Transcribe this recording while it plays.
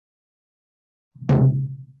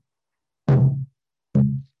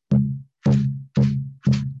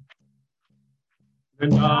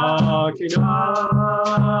Nakina,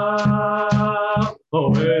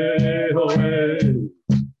 hoey, hoey,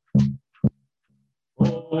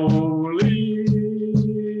 holy,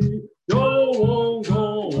 go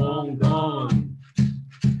on, gone,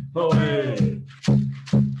 hoey,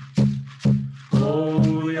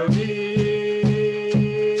 holy, oni,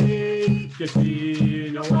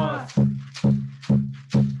 Katina was,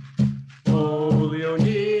 holy,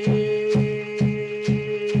 oni,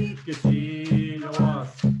 Katina was.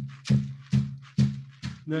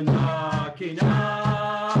 Nakina,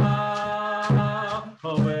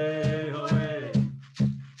 hoey, hoey,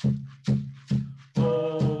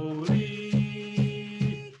 holy,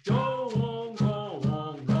 go on,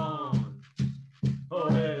 gone,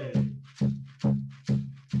 hoey,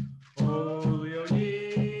 holy, oni,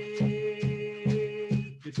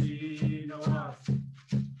 Katina was,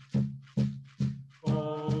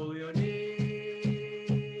 holy, oni,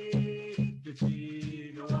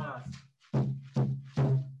 Katina was.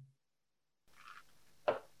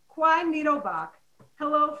 Kwai Nitobak.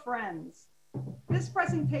 Hello, friends. This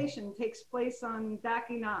presentation takes place on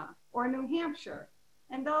Dakina, or New Hampshire,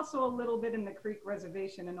 and also a little bit in the Creek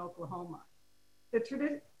Reservation in Oklahoma.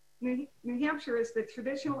 New Hampshire is the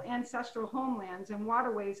traditional ancestral homelands and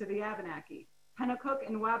waterways of the Abenaki, Pennacook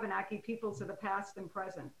and Wabanaki peoples of the past and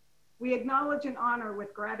present. We acknowledge and honor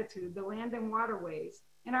with gratitude the land and waterways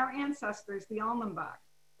and our ancestors, the Alnambak,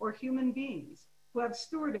 or human beings, who have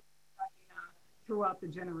stewarded throughout the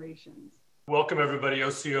generations. Welcome everybody,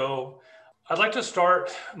 OCO. I'd like to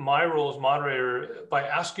start my role as moderator by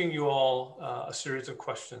asking you all a series of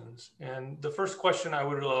questions. And the first question I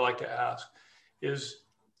would really like to ask is,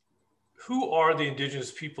 who are the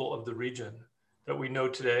indigenous people of the region that we know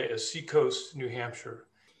today as Seacoast, New Hampshire?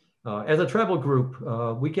 As a tribal group,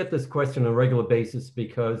 we get this question on a regular basis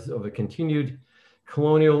because of a continued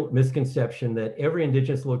colonial misconception that every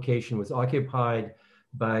indigenous location was occupied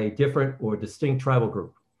by a different or distinct tribal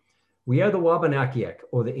group. We are the Wabanakiak,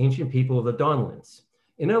 or the ancient people of the Dawnlands.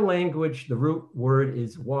 In our language, the root word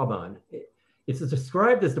is Waban. It's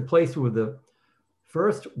described as the place where the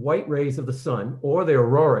first white rays of the sun, or the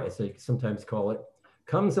aurora, as they sometimes call it,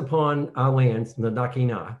 comes upon our lands in the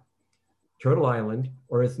Nakina, Turtle Island,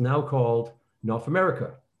 or is now called North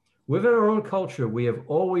America. Within our own culture, we have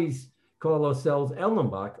always called ourselves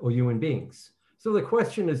Elnambak, or human beings. So the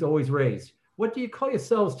question is always raised, what do you call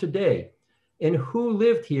yourselves today? And who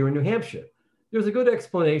lived here in New Hampshire? There's a good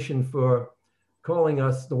explanation for calling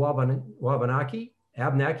us the Wabanaki,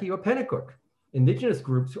 Abenaki, or Pennacook. Indigenous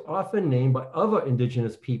groups are often named by other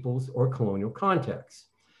indigenous peoples or colonial contexts.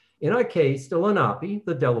 In our case, the Lenape,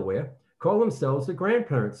 the Delaware, call themselves the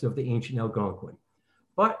grandparents of the ancient Algonquin,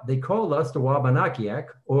 but they called us the Wabanakiak,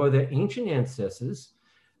 or the ancient ancestors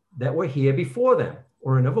that were here before them,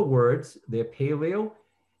 or in other words, their paleo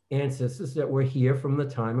ancestors that were here from the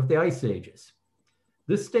time of the ice ages.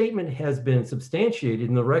 This statement has been substantiated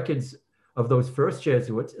in the records of those first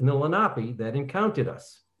Jesuits in the Lenape that encountered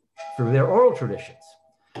us through their oral traditions.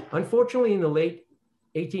 Unfortunately, in the late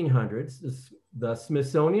 1800s, the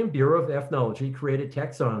Smithsonian Bureau of Ethnology created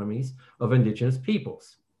taxonomies of indigenous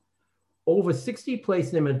peoples. Over 60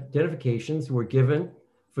 place name identifications were given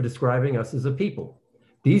for describing us as a people.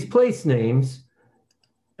 These place names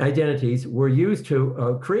identities were used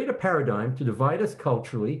to create a paradigm to divide us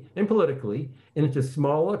culturally and politically into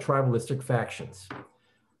smaller tribalistic factions.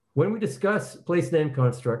 When we discuss place name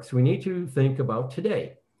constructs, we need to think about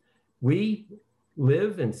today. We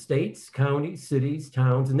live in states, counties, cities,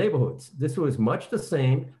 towns, and neighborhoods. This was much the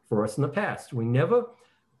same for us in the past. We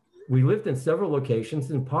lived in several locations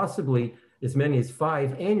and possibly as many as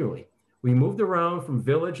 5 annually. We moved around from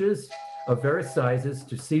villages of various sizes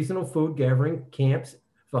to seasonal food gathering camps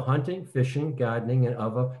for hunting, fishing, gardening, and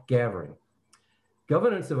other gathering.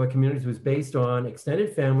 Governance of our communities was based on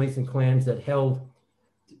extended families and clans that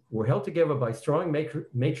were held together by strong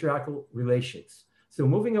matriarchal relations. So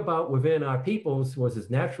moving about within our peoples was as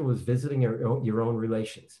natural as visiting your own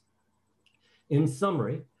relations. In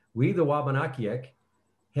summary, we, the Wabanakiak,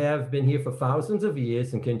 have been here for thousands of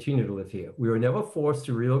years and continue to live here. We were never forced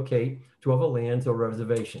to relocate to other lands or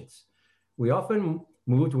reservations. We often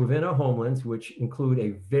moved within our homelands, which include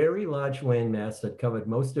a very large landmass that covered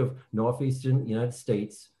most of northeastern United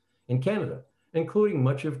States and Canada, including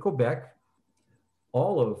much of Quebec,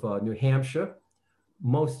 all of New Hampshire,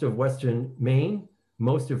 most of western Maine,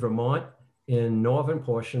 most of Vermont, and northern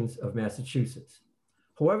portions of Massachusetts.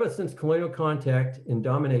 However, since colonial contact and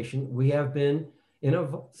domination, we have been in a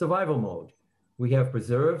survival mode. We have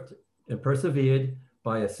preserved and persevered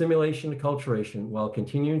by assimilation and acculturation while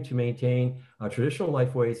continuing to maintain our traditional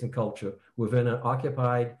lifeways and culture within an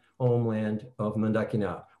occupied homeland of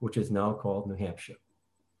Mundakina, which is now called New Hampshire.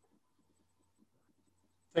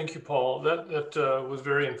 Thank you, Paul. That was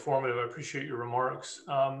very informative. I appreciate your remarks.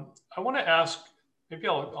 I want to ask, maybe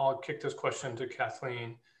I'll kick this question to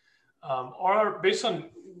Kathleen. Based on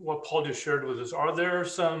what Paul just shared with us, are there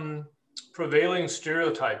some prevailing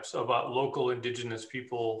stereotypes about local indigenous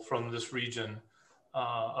people from this region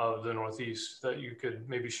of the Northeast that you could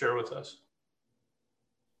maybe share with us?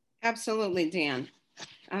 Absolutely, Dan.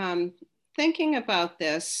 Thinking about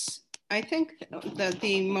this, I think that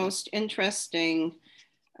the most interesting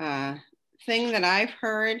thing that I've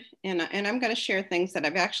heard, and I'm going to share things that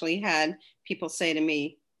I've actually had people say to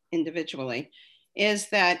me individually, is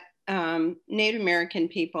that Native American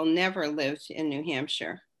people never lived in New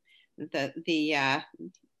Hampshire.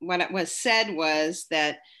 What it was said was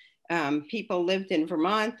that people lived in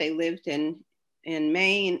Vermont, they lived in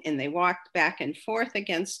Maine, and they walked back and forth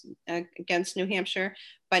against New Hampshire,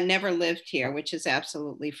 but never lived here, which is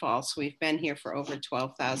absolutely false. We've been here for over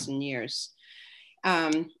 12,000 years.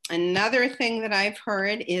 Another thing that I've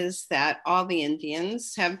heard is that all the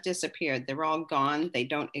Indians have disappeared. They're all gone. They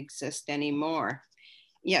don't exist anymore.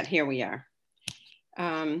 Yet here we are.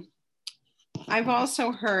 I've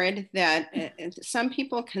also heard that some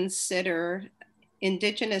people consider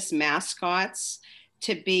Indigenous mascots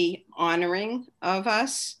to be honoring of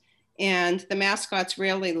us. And the mascots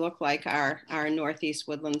really look like our Northeast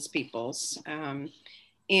Woodlands peoples.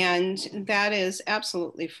 And that is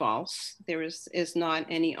absolutely false. There is not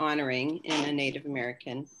any honoring in a Native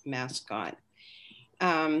American mascot.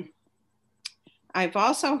 I've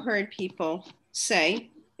also heard people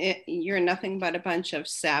say, you're nothing but a bunch of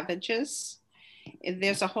savages.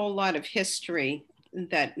 There's a whole lot of history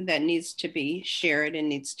that needs to be shared and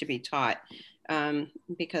needs to be taught,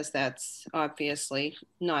 because that's obviously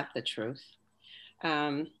not the truth.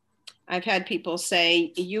 I've had people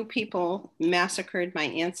say, you people massacred my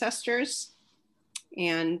ancestors.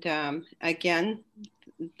 And again,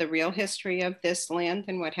 the real history of this land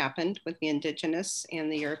and what happened with the Indigenous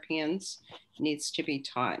and the Europeans needs to be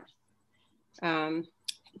taught.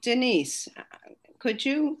 Denise, could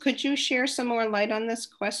you share some more light on this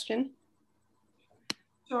question?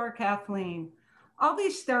 Sure, Kathleen. All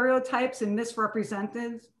these stereotypes and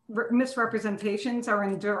misrepresentations are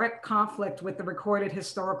in direct conflict with the recorded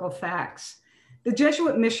historical facts. The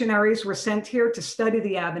Jesuit missionaries were sent here to study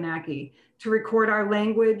the Abenaki, to record our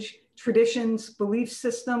language, traditions, belief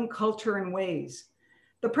system, culture, and ways.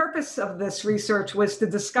 The purpose of this research was to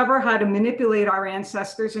discover how to manipulate our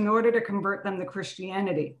ancestors in order to convert them to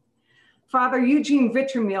Christianity. Father Eugene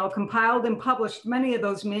Vitramiel compiled and published many of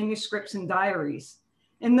those manuscripts and diaries.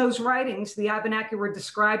 In those writings, the Abenaki were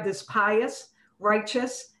described as pious,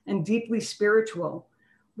 righteous, and deeply spiritual.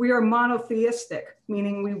 We are monotheistic,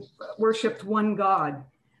 meaning we worshiped one God.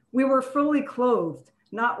 We were fully clothed,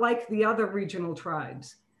 not like the other regional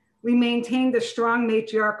tribes. We maintained a strong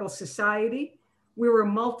matriarchal society. We were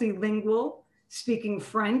multilingual, speaking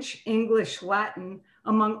French, English, Latin,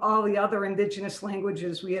 among all the other indigenous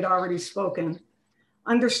languages we had already spoken,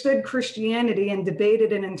 understood Christianity and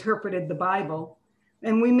debated and interpreted the Bible,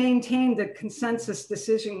 and we maintained a consensus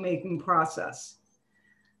decision-making process.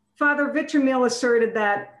 Father Vitramiel asserted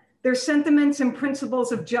that their sentiments and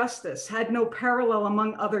principles of justice had no parallel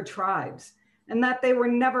among other tribes, and that they were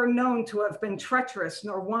never known to have been treacherous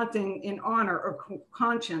nor wanting in honor or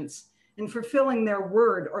conscience in fulfilling their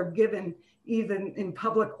word or given even in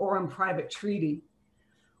public or in private treaty.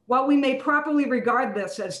 While we may properly regard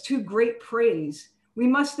this as too great praise, we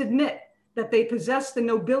must admit that they possess the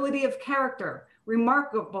nobility of character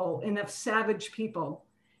remarkable in a savage people.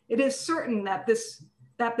 It is certain that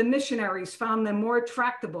the missionaries found them more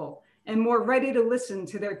tractable and more ready to listen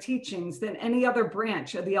to their teachings than any other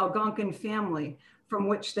branch of the Algonquin family from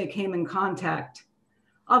which they came in contact.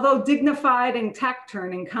 Although dignified and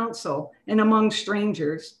taciturn in council and among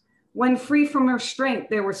strangers, when free from restraint,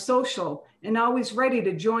 they were social and always ready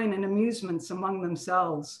to join in amusements among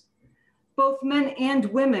themselves. Both men and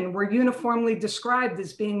women were uniformly described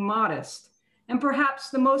as being modest. And perhaps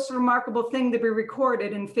the most remarkable thing to be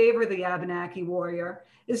recorded in favor of the Abenaki warrior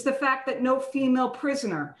is the fact that no female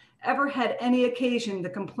prisoner ever had any occasion to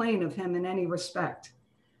complain of him in any respect.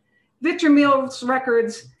 Vitramiel's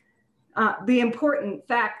records the important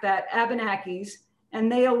fact that Abenakis, and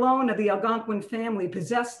they alone of the Algonquin family,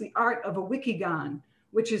 possess the art of a wikigan,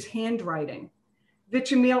 which is handwriting.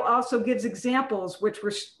 Vitramiel also gives examples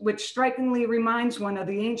which strikingly reminds one of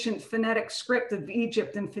the ancient phonetic script of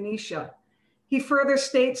Egypt and Phoenicia. He further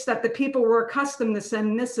states that the people were accustomed to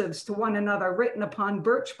send missives to one another written upon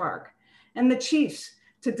birch bark, and the chiefs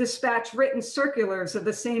to dispatch written circulars of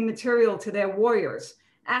the same material to their warriors,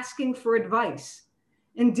 asking for advice.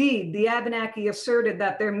 Indeed, the Abenaki asserted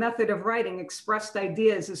that their method of writing expressed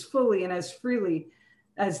ideas as fully and as freely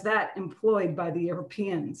as that employed by the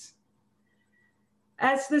Europeans.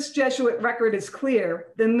 As this Jesuit record is clear,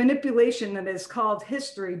 the manipulation that is called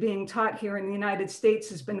history being taught here in the United States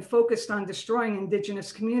has been focused on destroying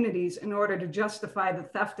indigenous communities in order to justify the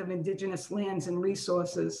theft of indigenous lands and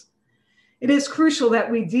resources. It is crucial that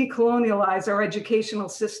we decolonialize our educational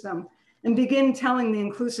system and begin telling the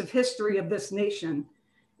inclusive history of this nation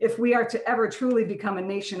if we are to ever truly become a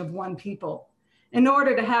nation of one people. In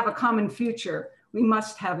order to have a common future, we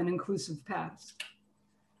must have an inclusive past.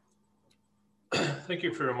 Thank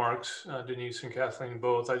you for your remarks, Denise and Kathleen,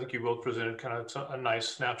 both. I think you both presented kind of a nice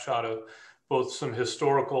snapshot of both some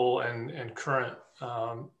historical and current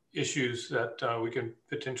issues that we can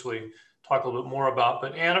potentially talk a little bit more about.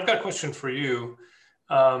 But Anne, I've got a question for you.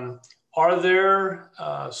 Are there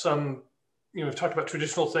some, we've talked about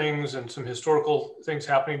traditional things and some historical things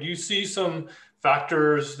happening. Do you see some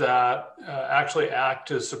factors that actually act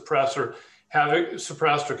to suppress or have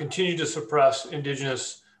suppressed or continue to suppress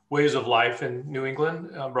Indigenous ways of life in New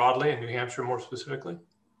England broadly, and New Hampshire more specifically?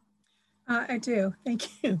 I do.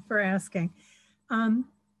 Thank you for asking. I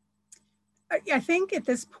think at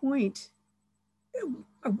this point,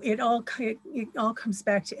 it all comes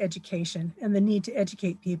back to education and the need to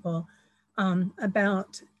educate people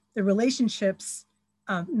about the relationships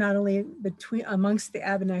not only amongst the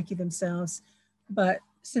Abenaki themselves, but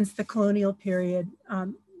since the colonial period,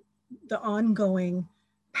 the ongoing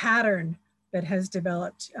pattern that has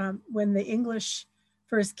developed. When the English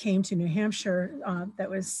first came to New Hampshire, that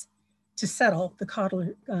was to settle the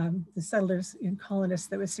settlers and colonists,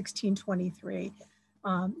 that was 1623.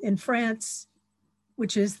 In France,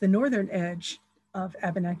 which is the northern edge of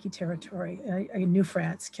Abenaki territory, New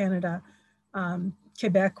France, Canada,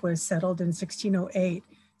 Quebec was settled in 1608.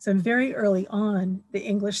 So very early on, the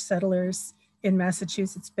English settlers in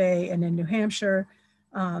Massachusetts Bay and in New Hampshire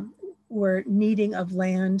were needing of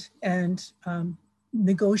land and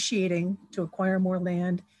negotiating to acquire more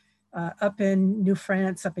land. Up in New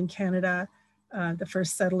France, up in Canada, the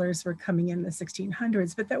first settlers were coming in the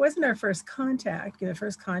 1600s, but that wasn't our first contact. The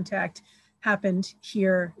first contact happened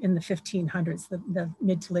here in the 1500s, the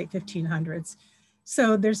mid to late 1500s.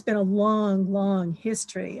 So there's been a long, long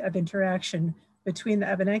history of interaction between the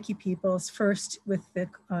Abenaki peoples, first with the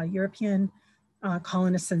European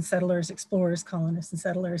colonists and settlers, explorers, colonists and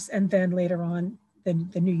settlers, and then later on, the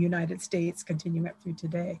new United States, continuing up through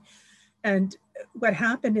today. And what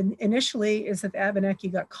happened initially is that the Abenaki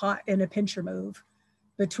got caught in a pincher move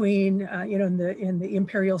between, in the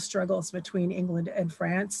imperial struggles between England and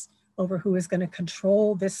France over who is going to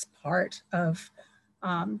control this part of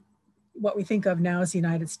what we think of now as the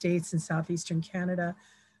United States and southeastern Canada.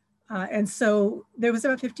 And so there was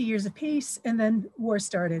about 50 years of peace, and then war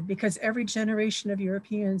started because every generation of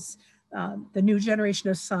Europeans, the new generation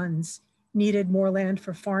of sons, needed more land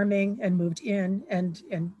for farming and moved in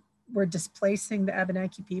and were displacing the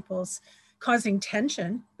Abenaki peoples, causing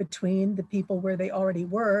tension between the people where they already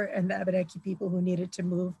were and the Abenaki people who needed to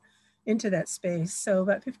move into that space. So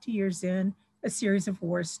about 50 years in, a series of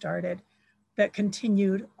wars started that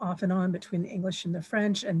continued off and on between the English and the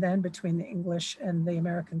French, and then between the English and the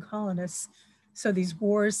American colonists. So these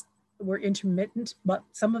wars were intermittent, but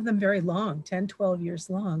some of them very long, 10, 12 years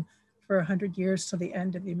long, for 100 years till the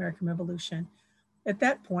end of the American Revolution. At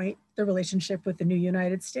that point, the relationship with the new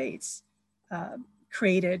United States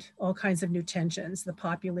created all kinds of new tensions. The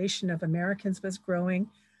population of Americans was growing.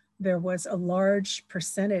 There was a large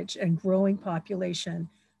percentage and growing population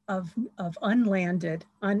of unlanded,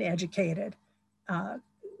 uneducated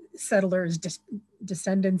settlers,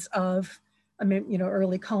 descendants of,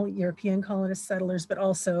 early European colonist settlers, but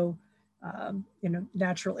also,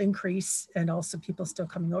 natural increase, and also people still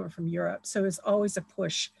coming over from Europe. So it's always a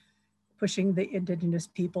pushing the indigenous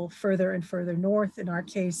people further and further north, in our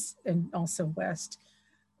case, and also west.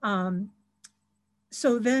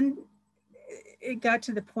 So then it got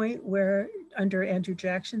to the point where, under Andrew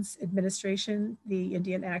Jackson's administration, the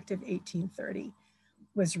Indian Act of 1830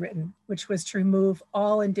 was written, which was to remove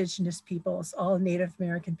all indigenous peoples, all Native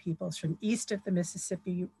American peoples, from east of the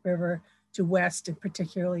Mississippi River to west, and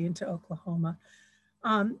particularly into Oklahoma.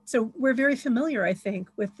 So we're very familiar, I think,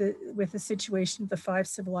 with the situation of the 5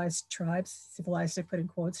 civilized tribes, civilized I put in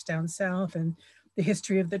quotes, down south, and the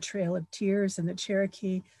history of the Trail of Tears and the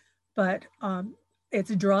Cherokee. But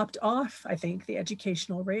it's dropped off, I think, the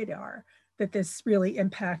educational radar, that this really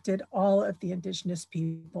impacted all of the indigenous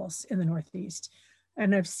peoples in the Northeast.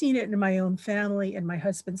 And I've seen it in my own family and my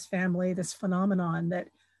husband's family, this phenomenon that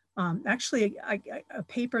Actually, a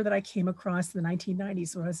paper that I came across in the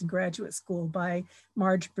 1990s when I was in graduate school by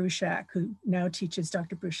Marge Bruchac, who now teaches,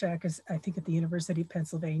 Dr. Bruchac is, I think, at the University of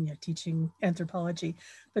Pennsylvania teaching anthropology.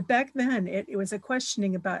 But back then, it was a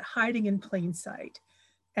questioning about hiding in plain sight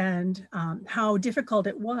and how difficult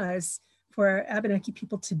it was for Abenaki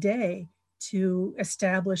people today to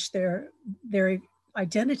establish their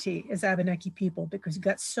identity as Abenaki people, because we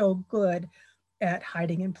got so good at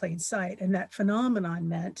hiding in plain sight. And that phenomenon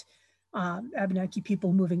meant Abenaki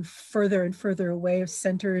people moving further and further away of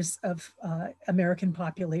centers of American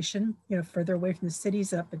population, further away from the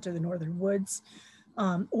cities up into the northern woods.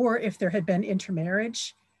 Or if there had been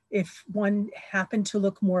intermarriage, if one happened to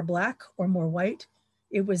look more Black or more white,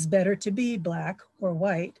 it was better to be Black or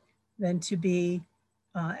white than to be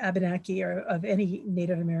Abenaki or of any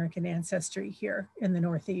Native American ancestry here in the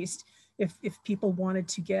Northeast. If people wanted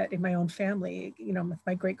to get, in my own family,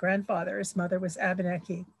 my great-grandfather, his mother was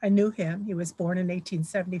Abenaki. I knew him. He was born in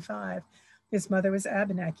 1875. His mother was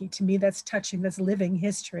Abenaki. To me, that's touching, that's living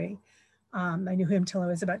history. I knew him till I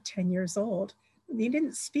was about 10 years old. He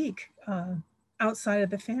didn't speak outside of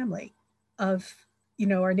the family of,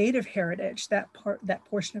 our Native heritage, that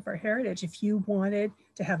portion of our heritage. If you wanted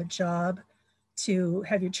to have a job, to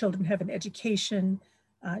have your children have an education,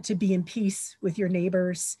 to be in peace with your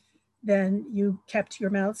neighbors, then you kept your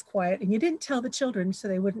mouths quiet and you didn't tell the children so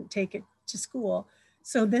they wouldn't take it to school.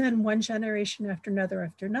 So then one generation after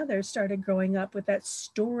another started growing up with that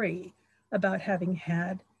story about having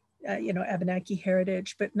had, Abenaki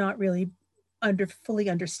heritage, but not really fully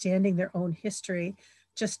understanding their own history,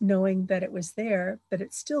 just knowing that it was there, but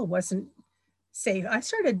it still wasn't safe. I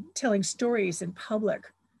started telling stories in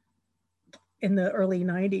public in the early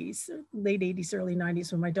 90s, late 80s, early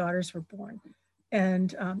 90s, when my daughters were born.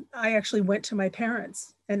 And I actually went to my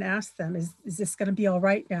parents and asked them, is this going to be all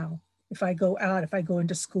right now? If I go out, if I go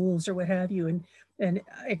into schools or what have you, and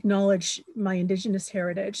acknowledge my Indigenous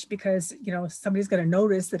heritage, because, somebody's going to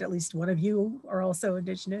notice that at least one of you are also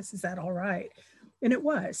Indigenous. Is that all right? And it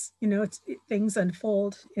was, things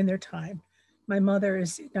unfold in their time. My mother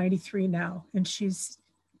is 93 now, and she's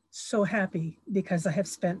so happy because I have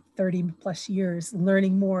spent 30 plus years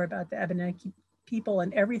learning more about the Abenaki people,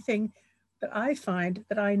 and everything that I find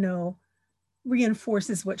that I know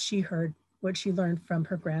reinforces what she heard, what she learned from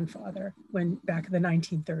her grandfather back in the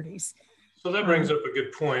 1930s. So that brings up a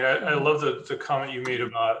good point. I love the comment you made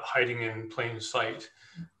about hiding in plain sight.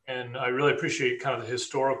 And I really appreciate kind of the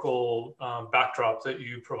historical backdrop that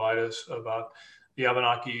you provide us about the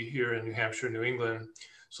Abenaki here in New Hampshire, New England.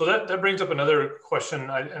 So that brings up another question,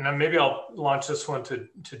 and maybe I'll launch this one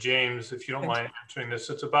to James, if you don't mind answering this.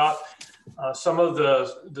 It's about some of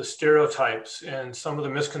the stereotypes and some of the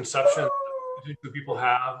misconceptions that people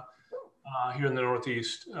have here in the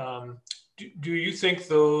Northeast. Do you think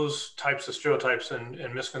those types of stereotypes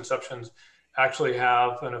and misconceptions actually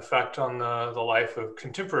have an effect on the life of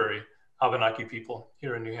contemporary Abenaki people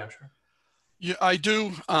here in New Hampshire? Yeah, I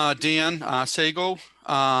do, Dan Sago.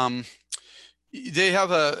 They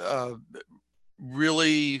have a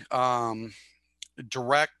really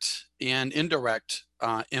direct and indirect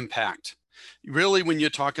impact. Really, when you're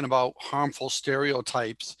talking about harmful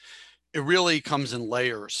stereotypes, it really comes in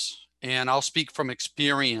layers. And I'll speak from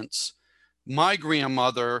experience. My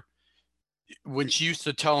grandmother, when she used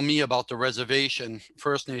to tell me about the reservation,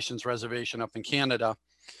 First Nations reservation up in Canada,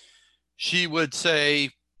 she would say,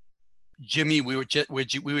 Jimmy, we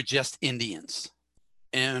were just Indians.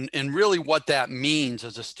 And really what that means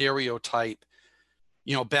as a stereotype,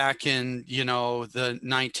 back in, the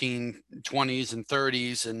 1920s and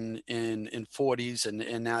 30s and 40s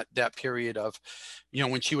and that period of,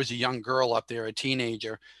 when she was a young girl up there, a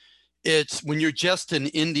teenager, it's when you're just an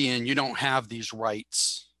Indian, you don't have these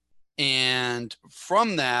rights. And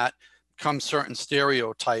from that comes certain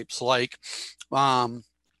stereotypes, like when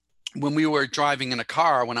we were driving in a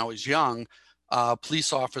car when I was young, a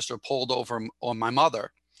police officer pulled over on my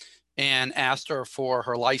mother and asked her for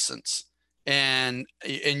her license. And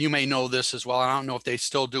you may know this as well. I don't know if they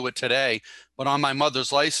still do it today, but on my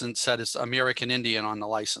mother's license said it's American Indian on the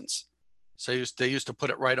license. So they used to put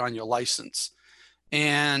it right on your license.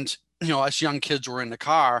 And, us young kids were in the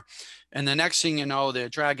car, and the next thing you know, they're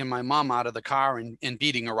dragging my mom out of the car and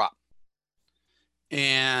beating her up.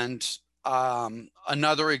 And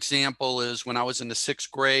another example is when I was in the 6th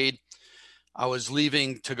grade, I was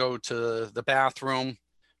leaving to go to the bathroom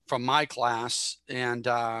from my class, and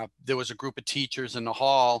there was a group of teachers in the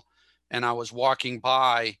hall, and I was walking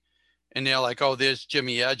by, and they're like, oh, there's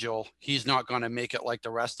Jimmy Edgell. He's not going to make it like the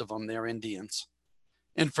rest of them. They're Indians.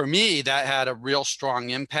 And for me, that had a real strong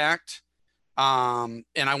impact And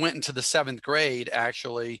I went into the 7th grade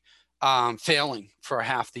actually, failing for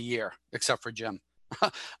half the year, except for gym.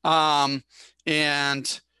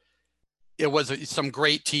 And it was some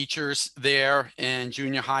great teachers there in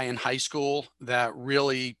junior high and high school that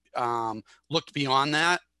really looked beyond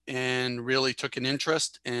that and really took an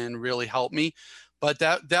interest and really helped me. But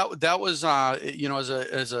that was, you know,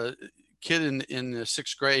 as a kid in the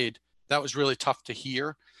 6th grade, that was really tough to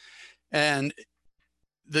hear. And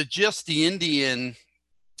the Indian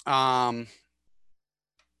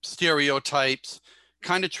stereotypes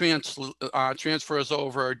kind of transfers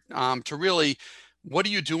over to really, what are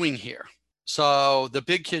you doing here? So the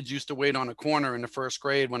big kids used to wait on a corner in the 1st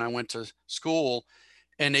grade when I went to school,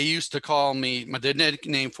 and they used to call me, the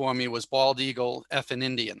nickname for me was Bald Eagle effing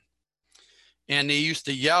Indian. And they used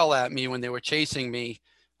to yell at me when they were chasing me,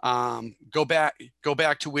 go back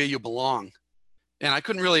to where you belong. And I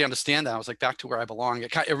couldn't really understand that. I was like, back to where I belong.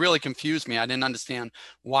 It really confused me. I didn't understand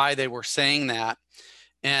why they were saying that.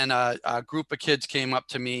 And a group of kids came up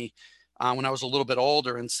to me when I was a little bit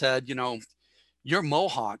older and said, you know, you're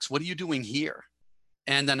Mohawks. What are you doing here?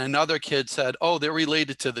 And then another kid said, oh, they're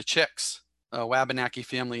related to the Chicks, a Wabanaki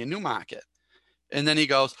family in Newmarket. And then he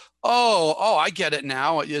goes, oh, I get it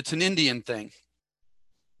now. It's an Indian thing.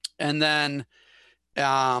 And then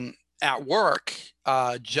at work,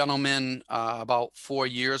 a gentleman about 4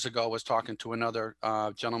 years ago was talking to another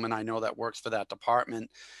gentleman I know that works for that department.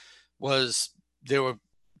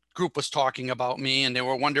 Group was talking about me, and they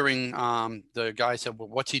were wondering, the guy said, well,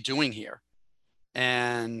 what's he doing here?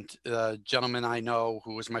 And the gentleman I know,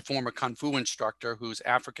 who was my former Kung Fu instructor, who's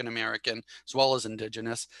African-American as well as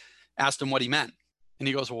Indigenous, asked him what he meant. And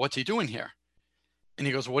he goes, well, what's he doing here? And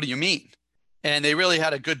he goes, what do you mean? And they really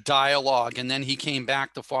had a good dialogue. And then he came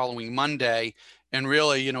back the following Monday and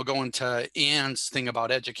really, you know, going to Ann's thing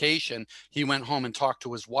about education, he went home and talked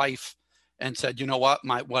to his wife and said, you know what,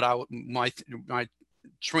 my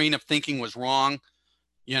train of thinking was wrong.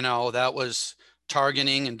 You know, that was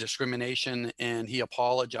targeting and discrimination, and he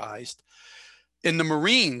apologized. In the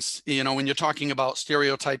Marines, you know, when you're talking about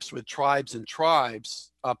stereotypes with tribes and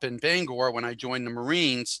tribes up in Bangor, when I joined the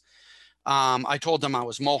Marines, I told them I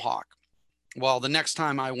was Mohawk. Well, the next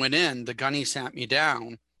time I went in, the gunny sat me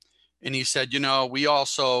down and he said, you know, we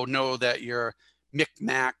also know that you're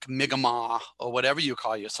Micmac, Mi'kmaq, or whatever you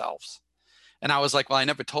call yourselves. And I was like, well, I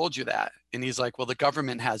never told you that. And he's like, well, the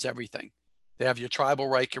government has everything. They have your tribal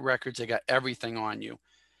records. They got everything on you.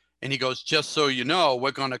 And he goes, just so you know,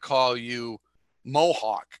 we're going to call you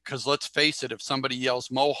Mohawk, because let's face it, if somebody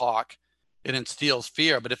yells Mohawk, it instills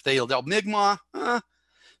fear. But if they yell Mi'kmaq,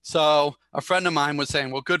 So a friend of mine was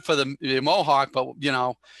saying, well, good for the Mohawk, but, you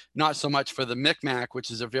know, not so much for the Micmac, which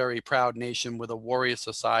is a very proud nation with a warrior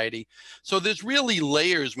society. So there's really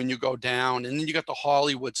layers when you go down, and then you got the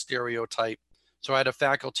Hollywood stereotype. So I had a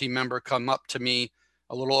faculty member come up to me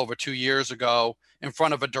a little over 2 years ago in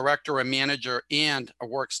front of a director, a manager, and a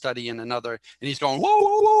work study in another. And he's going, whoa,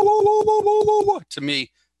 whoa, whoa, whoa, whoa, whoa, whoa, whoa, whoa, to me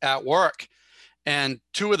at work. And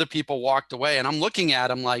 2 of the people walked away, and I'm looking at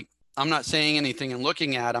him like, I'm not saying anything and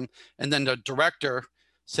looking at him. And then the director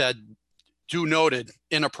said, "Do noted,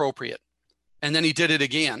 inappropriate." And then he did it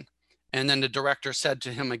again. And then the director said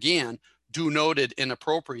to him again, "Do noted,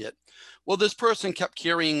 inappropriate." Well, this person kept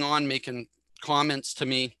carrying on making comments to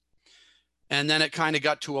me. And then it kind of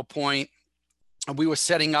got to a point, we were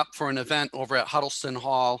setting up for an event over at Huddleston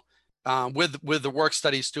Hall with the work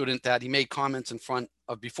study student that he made comments in front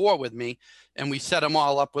of before with me. And we set them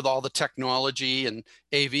all up with all the technology and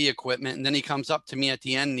AV equipment. And then he comes up to me at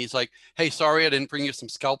the end and he's like, "Hey, sorry, I didn't bring you some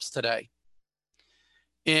scalps today."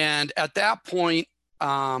 And at that point,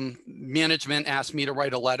 management asked me to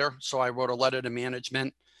write a letter. So I wrote a letter to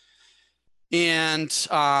management. And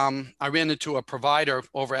I ran into a provider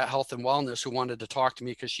over at Health and Wellness who wanted to talk to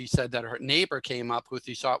me because she said that her neighbor came up, who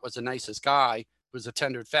she thought was the nicest guy, was a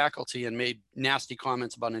tenured faculty, and made nasty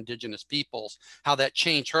comments about Indigenous peoples, how that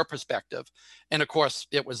changed her perspective. And of course,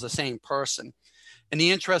 it was the same person. And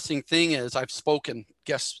the interesting thing is, I've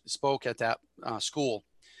guest spoke at that school.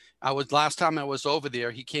 Last time I was over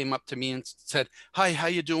there, he came up to me and said, "Hi, how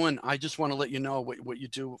you doing? I just want to let you know what you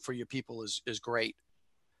do for your people is great."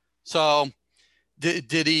 So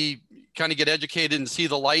did he kind of get educated and see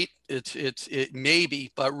the light? It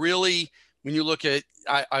maybe, but really, when you look at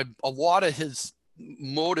a lot of his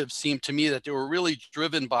motives seem to me that they were really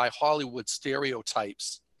driven by Hollywood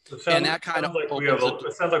stereotypes. And that kind of it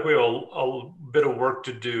sounds like we have a bit of work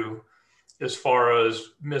to do as far as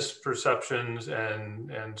misperceptions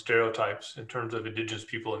and stereotypes in terms of Indigenous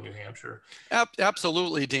people in New Hampshire.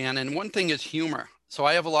 Absolutely, Dan. And one thing is humor. So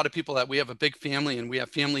I have a lot of people that we have a big family and we have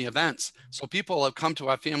family events. So people have come to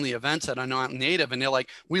our family events that are not native and they're like,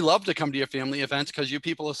 we love to come to your family events because you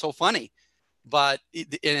people are so funny.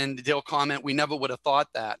 And they'll comment, we never would have thought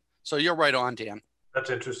that. So you're right on, Dan. That's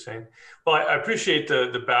interesting. Well, I appreciate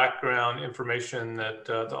the background information that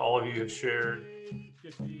all of you have shared.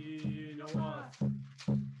 Defino us.